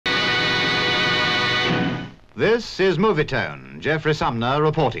This is Movietone, Jeffrey Sumner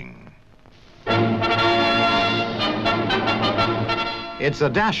reporting. It's a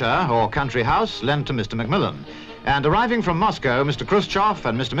dasher, or country house, lent to Mr Macmillan. And arriving from Moscow, Mr Khrushchev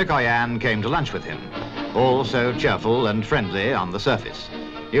and Mr Mikoyan came to lunch with him. All so cheerful and friendly on the surface.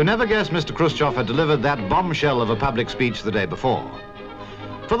 You never guess Mr Khrushchev had delivered that bombshell of a public speech the day before.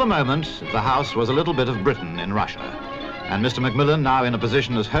 For the moment, the house was a little bit of Britain in Russia. And Mr Macmillan, now in a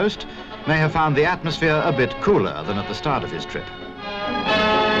position as host, may have found the atmosphere a bit cooler than at the start of his trip.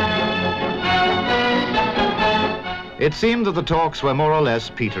 It seemed that the talks were more or less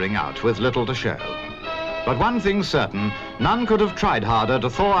petering out, with little to show. But one thing's certain, none could have tried harder to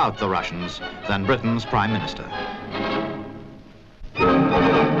thaw out the Russians than Britain's Prime Minister.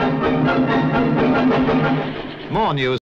 More news.